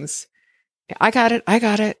things. I got it,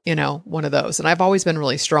 one of those. And I've always been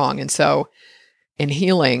really strong. And so in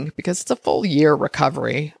healing, because it's a full year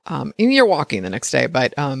recovery, and you're walking the next day,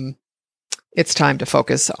 but it's time to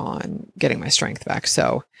focus on getting my strength back.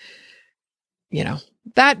 So,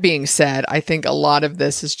 that being said, I think a lot of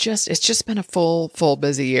this is it's just been a full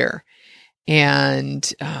busy year.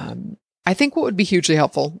 And I think what would be hugely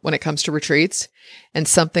helpful when it comes to retreats, and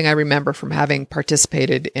something I remember from having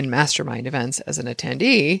participated in mastermind events as an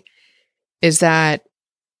attendee, is that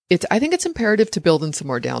I think it's imperative to build in some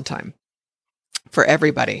more downtime for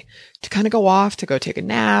everybody to kind of go off, to go take a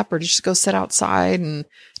nap, or to just go sit outside and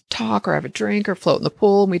talk or have a drink or float in the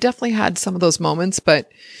pool. And we definitely had some of those moments,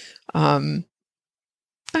 but I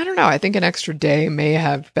don't know. I think an extra day may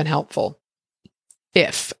have been helpful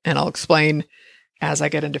and I'll explain as I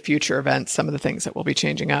get into future events, some of the things that will be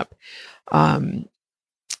changing up.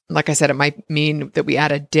 Like I said, it might mean that we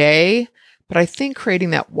add a day, but I think creating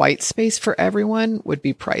that white space for everyone would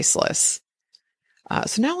be priceless.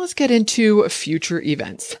 So now let's get into future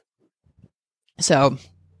events. So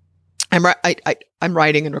I'm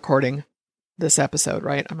writing and recording this episode,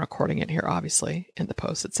 right? I'm recording it here, obviously. In the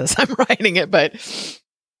post, it says I'm writing it, but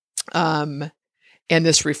and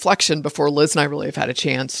this reflection before Liz and I really have had a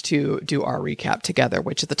chance to do our recap together,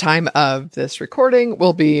 which at the time of this recording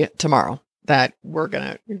will be tomorrow. That we've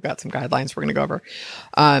got some guidelines we're going to go over.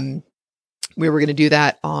 We were going to do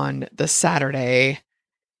that on the Saturday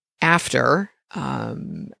after,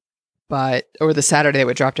 or the Saturday that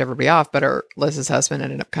we dropped everybody off, but Liz's husband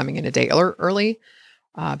ended up coming in a day early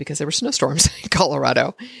because there were snowstorms in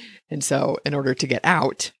Colorado. And so in order to get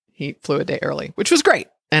out, he flew a day early, which was great.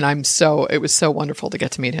 And it was so wonderful to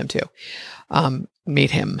get to meet him too.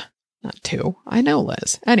 Meet him, not two. I know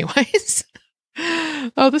Liz. Anyways.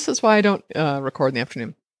 Oh, this is why I don't record in the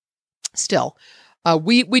afternoon. Still,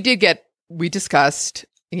 we discussed,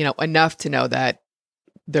 enough to know that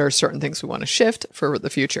there are certain things we want to shift for the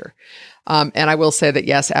future. And I will say that,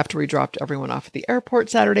 yes, after we dropped everyone off at the airport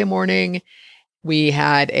Saturday morning, we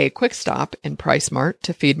had a quick stop in Price Mart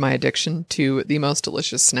to feed my addiction to the most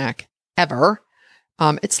delicious snack ever.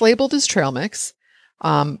 It's labeled as trail mix,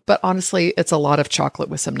 but honestly, it's a lot of chocolate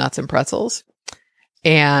with some nuts and pretzels,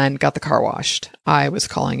 and got the car washed. I was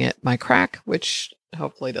calling it my crack, which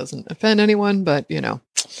hopefully doesn't offend anyone, but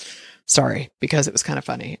sorry, because it was kind of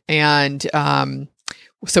funny. And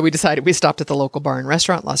so we stopped at the local bar and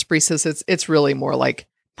restaurant, Las Brisas. It's really more like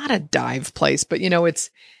not a dive place, but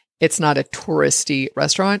it's not a touristy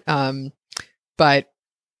restaurant, but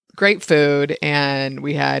great food. And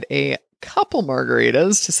we had a couple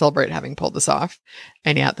margaritas to celebrate having pulled this off.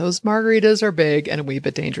 And yeah, those margaritas are big and a wee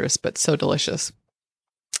bit dangerous, but so delicious.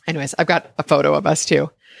 Anyways, I've got a photo of us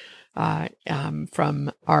too,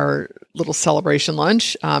 from our little celebration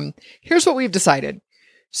lunch. Here's what we've decided.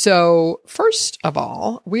 So first of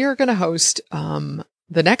all, we are going to host, the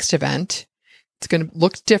next event. It's going to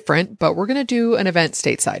look different, but we're going to do an event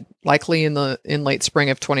stateside, likely in late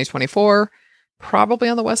spring of 2024, probably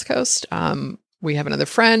on the West Coast. We have another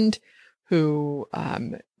friend who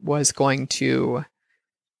was going to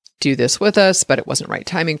do this with us, but it wasn't right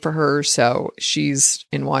timing for her. So she's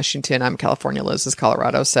in Washington. I'm California. Liz is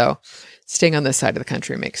Colorado. So staying on this side of the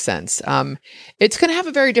country makes sense. It's going to have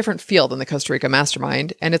a very different feel than the Costa Rica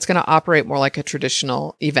Mastermind, and it's going to operate more like a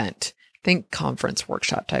traditional event. Think conference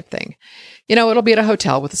workshop type thing. It'll be at a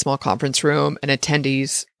hotel with a small conference room, and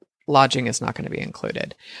attendees' lodging is not going to be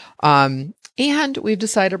included. And we've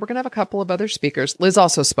decided we're going to have a couple of other speakers. Liz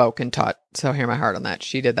also spoke and taught, so hear my heart on that.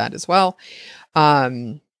 She did that as well.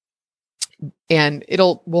 And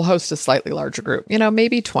we'll host a slightly larger group,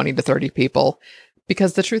 maybe 20 to 30 people,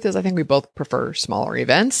 because the truth is, I think we both prefer smaller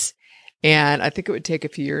events, and I think it would take a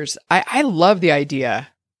few years. I love the idea.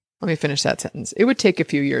 Let me finish that sentence. It would take a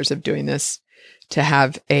few years of doing this to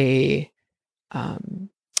have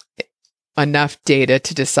enough data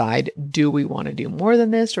to decide, do we want to do more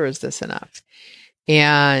than this, or is this enough?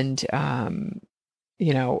 And, and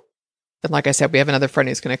like I said, we have another friend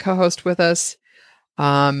who's going to co-host with us.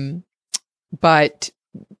 But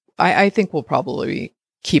I think we'll probably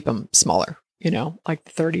keep them smaller, like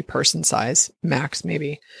 30 person size max,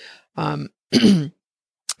 maybe. And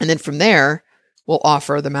then from there, we'll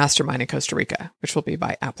offer the mastermind in Costa Rica, which will be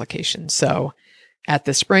by application. So at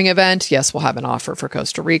the spring event, yes, we'll have an offer for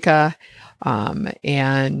Costa Rica,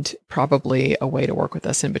 and probably a way to work with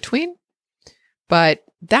us in between. But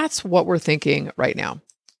that's what we're thinking right now.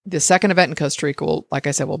 The second event in Costa Rica will, like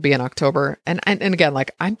I said, will be in October. And again,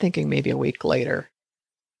 like I'm thinking maybe a week later,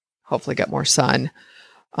 hopefully get more sun.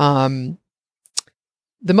 The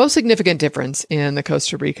most significant difference in the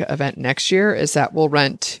Costa Rica event next year is that we'll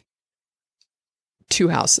rent 2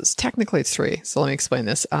 houses. Technically it's 3. So let me explain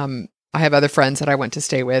this. I have other friends that I went to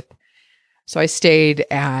stay with. So I stayed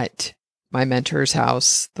at my mentor's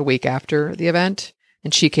house the week after the event,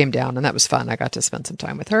 and she came down, and that was fun. I got to spend some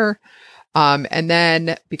time with her. And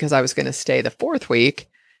then because I was going to stay the fourth week,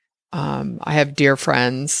 I have dear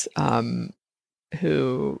friends,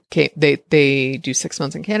 who came, they do 6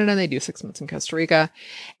 months in Canada, and they do 6 months in Costa Rica.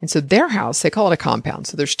 And so their house, they call it a compound.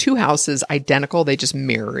 So there's two houses identical. They just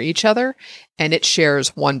mirror each other, and it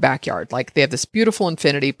shares one backyard. Like they have this beautiful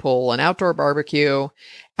infinity pool, an outdoor barbecue,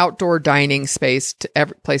 outdoor dining space,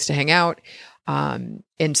 every place to hang out. And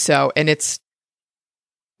it's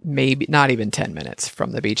maybe not even 10 minutes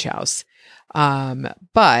from the beach house.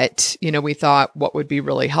 But we thought what would be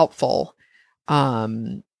really helpful,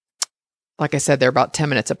 like I said, they're about 10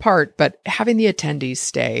 minutes apart, but having the attendees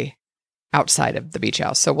stay outside of the beach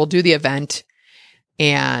house. So we'll do the event,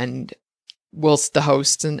 and the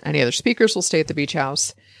hosts and any other speakers will stay at the beach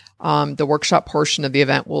house. The workshop portion of the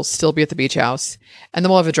event will still be at the beach house, and then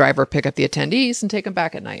we'll have a driver pick up the attendees and take them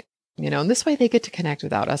back at night. And this way they get to connect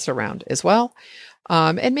without us around as well.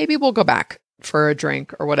 And maybe we'll go back for a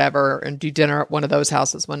drink or whatever and do dinner at one of those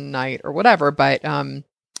houses one night or whatever. But, to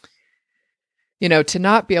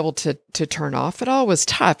not be able to turn off at all was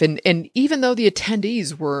tough. And even though the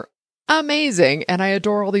attendees were amazing and I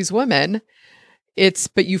adore all these women,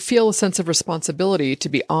 but you feel a sense of responsibility to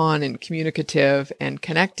be on and communicative and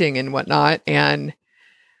connecting and whatnot. And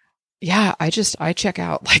yeah, I check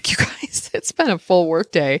out. Like, you guys, it's been a full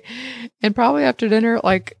work day, and probably after dinner,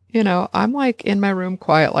 I'm like in my room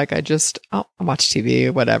quiet. Like I'll watch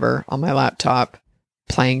TV, whatever, on my laptop,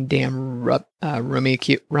 playing damn Rummy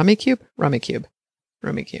Cube.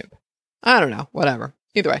 I don't know, whatever.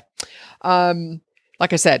 Either way.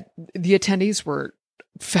 Like I said, the attendees were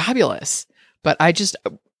fabulous, but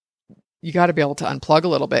you got to be able to unplug a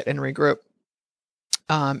little bit and regroup.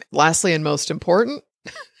 Lastly, and most important,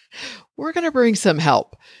 we're going to bring some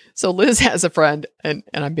help. So Liz has a friend, and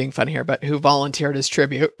I'm being funny here, but who volunteered as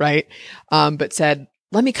tribute, right? But said,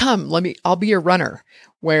 let me come, I'll be your runner,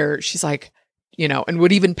 where she's like, and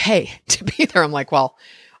would even pay to be there. I'm like, well,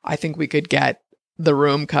 I think we could get the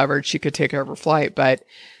room covered. She could take care of her flight, but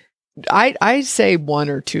I say one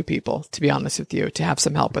or two people, to be honest with you, to have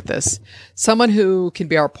some help with this. Someone who can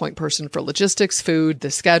be our point person for logistics, food, the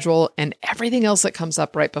schedule, and everything else that comes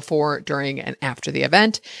up right before, during, and after the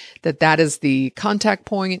event. That is the contact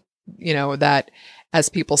point, that as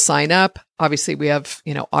people sign up, obviously we have,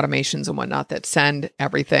 automations and whatnot that send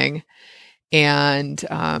everything. And,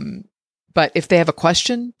 but if they have a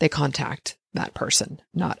question, they contact that person,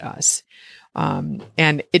 not us.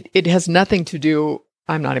 And it has nothing to do,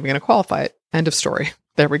 I'm not even going to qualify it. End of story.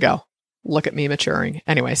 There we go. Look at me maturing.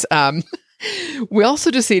 Anyways, we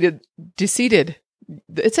also decided,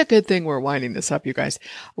 it's a good thing we're winding this up, you guys.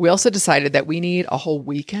 We also decided that we need a whole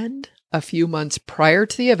weekend, a few months prior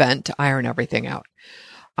to the event, to iron everything out.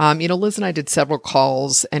 Liz and I did several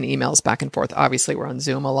calls and emails back and forth. Obviously, we're on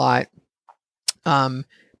Zoom a lot.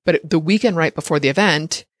 But the weekend right before the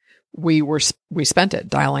event, we spent it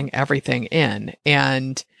dialing everything in.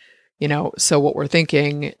 And, so what we're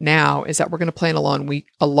thinking now is that we're going to plan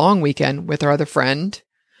a long weekend with our other friend,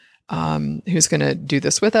 who's going to do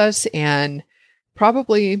this with us. And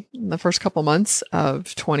probably in the first couple months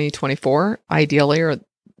of 2024, ideally, or,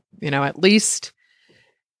 at least,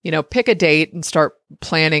 pick a date and start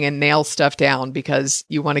planning and nail stuff down, because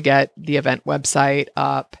you want to get the event website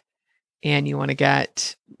up and you want to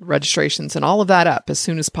get registrations and all of that up as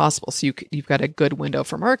soon as possible. So you've got a good window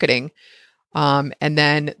for marketing. And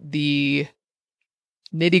then the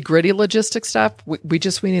nitty gritty logistic stuff,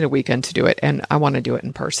 we need a weekend to do it. And I want to do it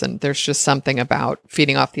in person. There's just something about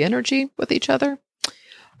feeding off the energy with each other.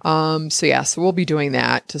 So we'll be doing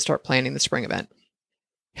that to start planning the spring event.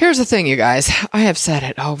 Here's the thing, you guys, I have said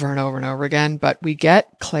it over and over and over again, but we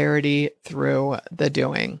get clarity through the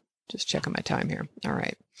doing. Just checking my time here. All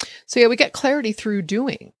right. So we get clarity through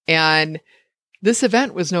doing. And this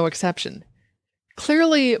event was no exception.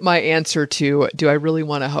 Clearly, my answer to, do I really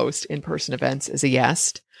want to host in-person events, is a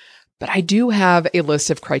yes. But I do have a list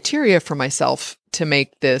of criteria for myself to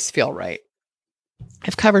make this feel right.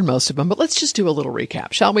 I've covered most of them, but let's just do a little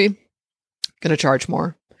recap, shall we? Going to charge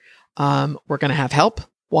more. We're going to have help.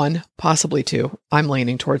 1, possibly 2. I'm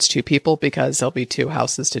leaning towards 2 people because there'll be 2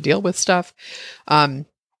 houses to deal with stuff.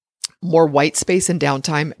 More white space and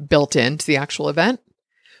downtime built into the actual event.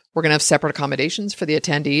 We're going to have separate accommodations for the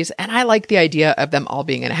attendees. And I like the idea of them all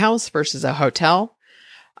being in a house versus a hotel.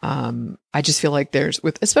 I just feel like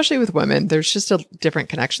especially with women, there's just a different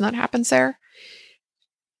connection that happens there.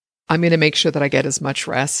 I'm going to make sure that I get as much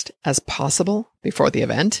rest as possible before the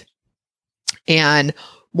event, and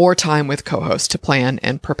more time with co-hosts to plan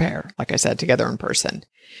and prepare, like I said, together in person.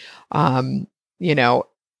 And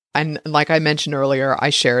like I mentioned earlier,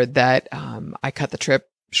 I shared that I cut the trip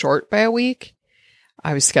short by a week.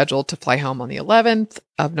 I was scheduled to fly home on the 11th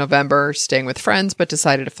of November, staying with friends, but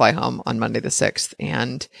decided to fly home on Monday the 6th.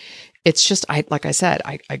 And it's just, like I said,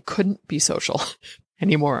 I couldn't be social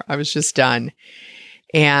anymore. I was just done.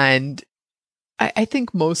 And I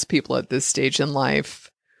think most people at this stage in life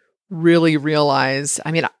really realize,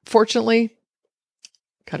 I mean, fortunately,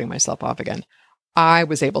 cutting myself off again, I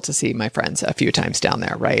was able to see my friends a few times down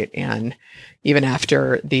there, right? And even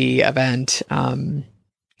after the event, I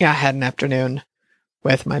had an afternoon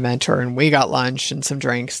with my mentor and we got lunch and some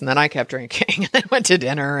drinks, and then I kept drinking and then went to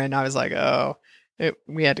dinner, and I was like,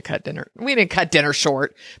 we had to cut dinner. We didn't cut dinner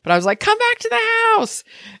short, but I was like, come back to the house.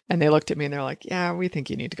 And they looked at me and they're like, yeah, we think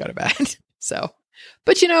you need to go to bed. So,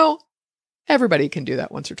 but everybody can do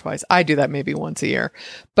that once or twice. I do that maybe once a year,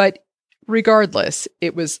 but regardless,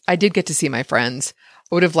 I did get to see my friends.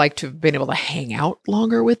 I would have liked to have been able to hang out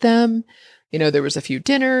longer with them. There was a few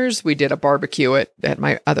dinners. We did a barbecue at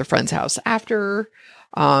my other friend's house after.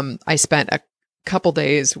 I spent a couple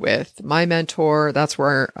days with my mentor. That's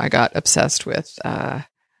where I got obsessed with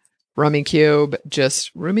Rummy Cube,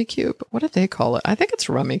 just Rummy Cube. What did they call it? I think it's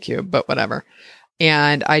Rummy Cube, but whatever.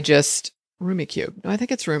 And Rummy Cube. No, I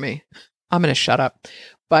think it's Rummy. I'm going to shut up.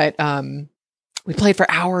 But we played for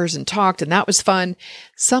hours and talked, and that was fun.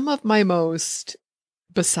 Some of my most,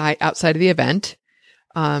 outside of the event,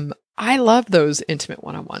 I love those intimate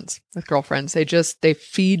one-on-ones with girlfriends. They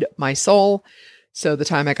feed my soul. So the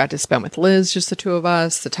time I got to spend with Liz, just the two of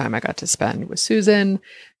us, the time I got to spend with Susan,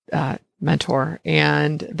 mentor,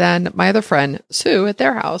 and then my other friend, Sue, at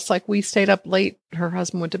their house, like we stayed up late. Her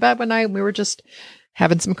husband went to bed one night and we were just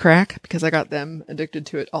having some crack because I got them addicted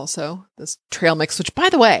to it also. This trail mix, which by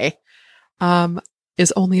the way,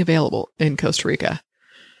 is only available in Costa Rica.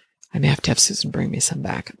 I may have to have Susan bring me some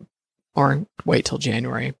back or wait till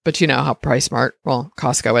January, but you know how price smart,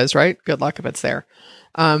 Costco is, right? Good luck if it's there.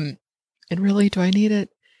 And really, do I need it?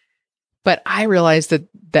 But I realized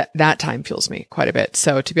that time fuels me quite a bit.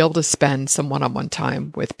 So to be able to spend some one-on-one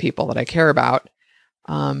time with people that I care about,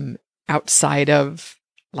 outside of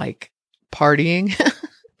like partying,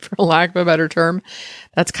 for lack of a better term,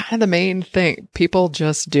 that's kind of the main thing people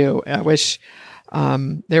just do. I wish,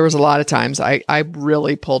 there was a lot of times I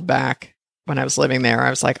really pulled back when I was living there. I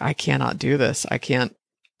was like, I cannot do this. I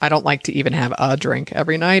don't like to even have a drink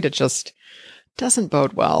every night. It just doesn't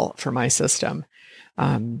bode well for my system.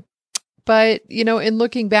 But, in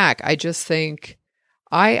looking back, I just think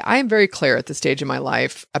I'm very clear at this stage in my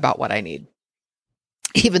life about what I need,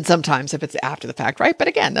 even sometimes if it's after the fact, right? But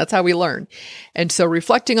again, that's how we learn. And so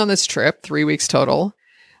reflecting on this trip, 3 weeks total,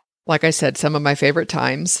 like I said, some of my favorite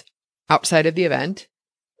times outside of the event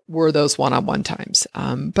were those one-on-one times.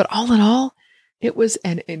 But all in all, it was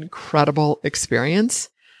an incredible experience.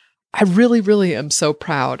 I really, really am so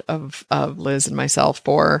proud of Liz and myself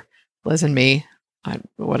for Liz and me.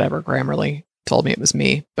 Whatever Grammarly told me it was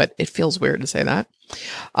me, but it feels weird to say that.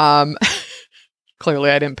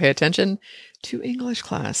 Clearly I didn't pay attention to English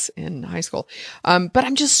class in high school. But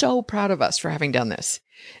I'm just so proud of us for having done this.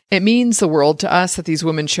 It means the world to us that these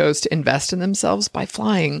women chose to invest in themselves by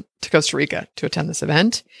flying to Costa Rica to attend this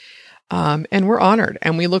event. And we're honored,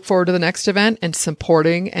 and we look forward to the next event and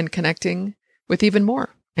supporting and connecting with even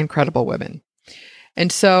more incredible women. And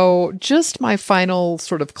so just my final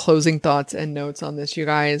sort of closing thoughts and notes on this, you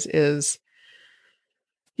guys, is,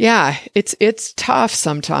 it's tough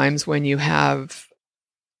sometimes when you have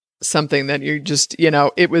something that you just,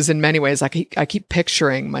 it was in many ways, like I keep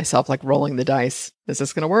picturing myself like rolling the dice. Is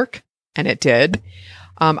this going to work? And it did.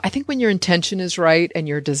 I think when your intention is right and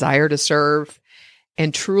your desire to serve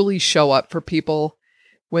and truly show up for people,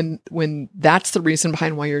 when that's the reason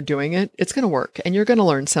behind why you're doing it, it's going to work and you're going to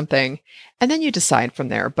learn something, and then you decide from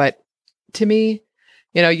there. But to me,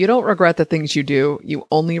 you don't regret the things you do. You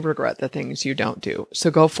only regret the things you don't do. So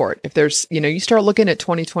go for it. If there's, you start looking at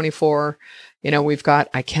 2024, we've got,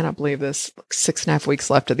 I cannot believe this, 6.5 weeks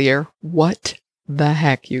left of the year. What the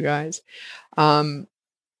heck, you guys?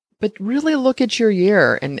 But really look at your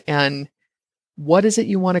year and what is it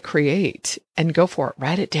you want to create, and go for it.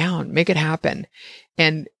 Write it down, make it happen.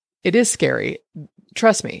 And it is scary.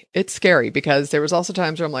 Trust me, it's scary, because there was also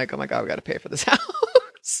times where I'm like, oh my God, we got to pay for this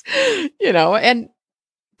house,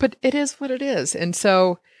 but it is what it is. And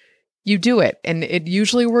so you do it, and it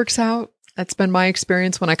usually works out. That's been my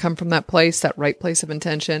experience when I come from that place, that right place of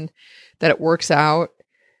intention, that it works out.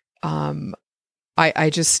 I'm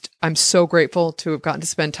so grateful to have gotten to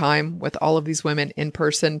spend time with all of these women in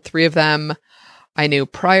person. 3 of them I knew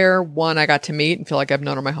prior. 1 I got to meet and feel like I've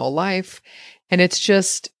known her my whole life. And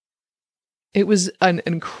it was an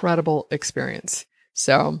incredible experience.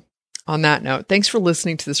 So on that note, thanks for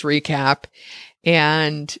listening to this recap.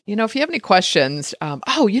 And, if you have any questions,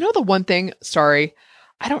 the one thing, sorry,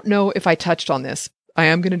 I don't know if I touched on this. I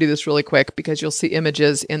am going to do this really quick because you'll see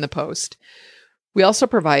images in the post. We also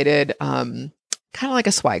provided kind of like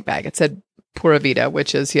a swag bag. It said Pura Vida,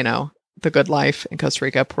 which is, the good life in Costa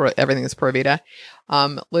Rica. Everything is Pura Vida.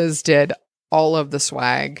 Liz did all of the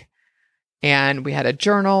swag, and we had a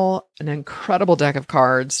journal, an incredible deck of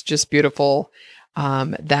cards, just beautiful,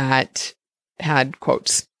 that had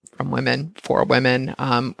quotes from women for women.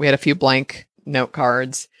 We had a few blank note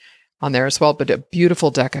cards on there as well, but a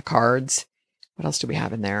beautiful deck of cards. What else do we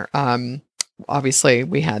have in there? Obviously,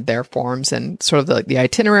 we had their forms and sort of the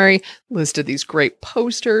itinerary. Liz did these great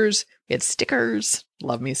posters. We had stickers.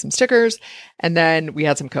 Love me some stickers. And then we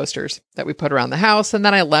had some coasters that we put around the house. And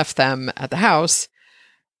then I left them at the house,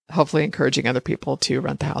 hopefully encouraging other people to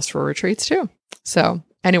rent the house for retreats too. So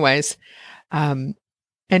anyways, and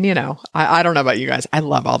I don't know about you guys. I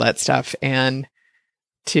love all that stuff. And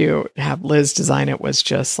to have Liz design it was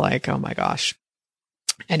just like, oh my gosh.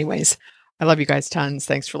 Anyways, I love you guys tons.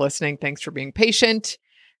 Thanks for listening. Thanks for being patient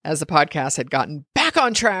as the podcast had gotten back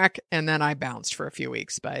on track. And then I bounced for a few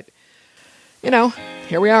weeks, but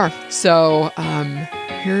here we are. So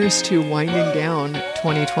here's to winding down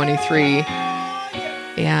 2023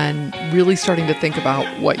 and really starting to think about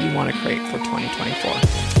what you want to create for 2024.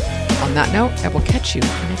 On that note, I will catch you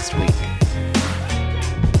next week.